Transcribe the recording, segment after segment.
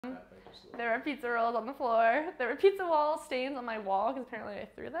There are pizza rolls on the floor. There were pizza wall stains on my wall because apparently I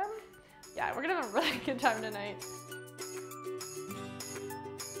threw them. Yeah, we're gonna have a really good time tonight.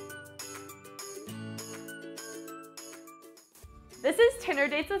 This is Tinder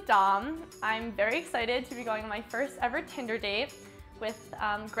Dates with Dom. I'm very excited to be going on my first ever Tinder date with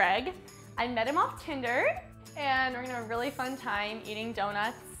Greg. I met him off Tinder and we're gonna have a really fun time eating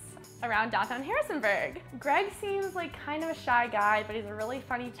donuts around Downtown Harrisonburg. Greg seems like kind of a shy guy, but he's a really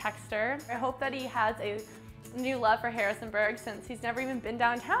funny texter. I hope that he has a new love for Harrisonburg since he's never even been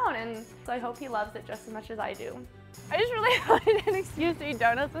downtown, and so I hope he loves it just as much as I do. I just really wanted an excuse to eat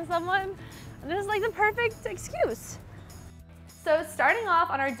donuts with someone, and this is like the perfect excuse. So starting off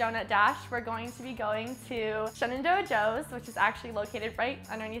on our donut dash, we're going to be going to Shenandoah Joe's, which is actually located right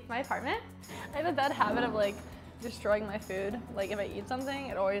underneath my apartment. I have a bad habit of like destroying my food. Like if I eat something,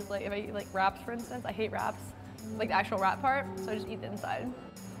 it always like, if I eat like wraps for instance, I hate wraps. Like the actual wrap part, so I just eat the inside.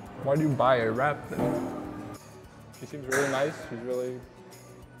 Why do you buy a wrap then? She seems really nice, she's really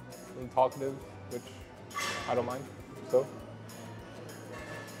talkative, which I don't mind, so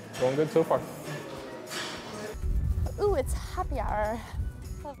going good so far. Ooh, it's happy hour.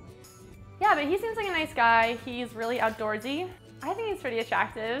 Yeah, but he seems like a nice guy. He's really outdoorsy. I think he's pretty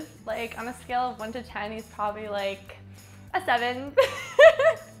attractive. Like on a scale of 1 to 10, he's probably like a 7.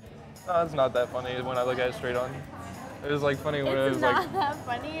 No, it's not that funny when I look at it straight on. It was like funny when it was like. It's not that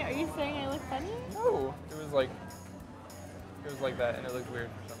funny? Are you saying I look funny? No, it was like that and it looked weird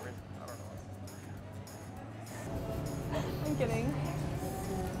for some reason. I don't know. I'm kidding.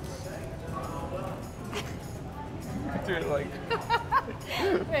 Do it like.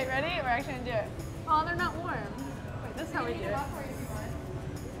 Wait, ready? We're actually gonna do it. Oh, they're not warm. Wait, this is how we do it.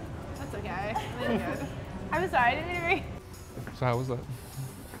 That's okay. Really good. I'm sorry, I didn't mean to read. So how was that?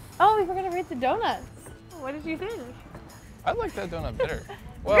 Oh, we were gonna rate the donuts. What did you think? I like that donut better.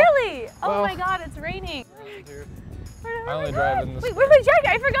 Well, really? Oh well, my god, it's raining. I only drive in this. Wait, where's my jacket?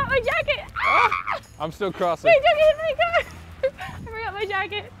 I forgot my jacket. Ah! I'm still crossing. My jacket hit my car. I forgot my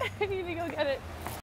jacket. I need to go get it.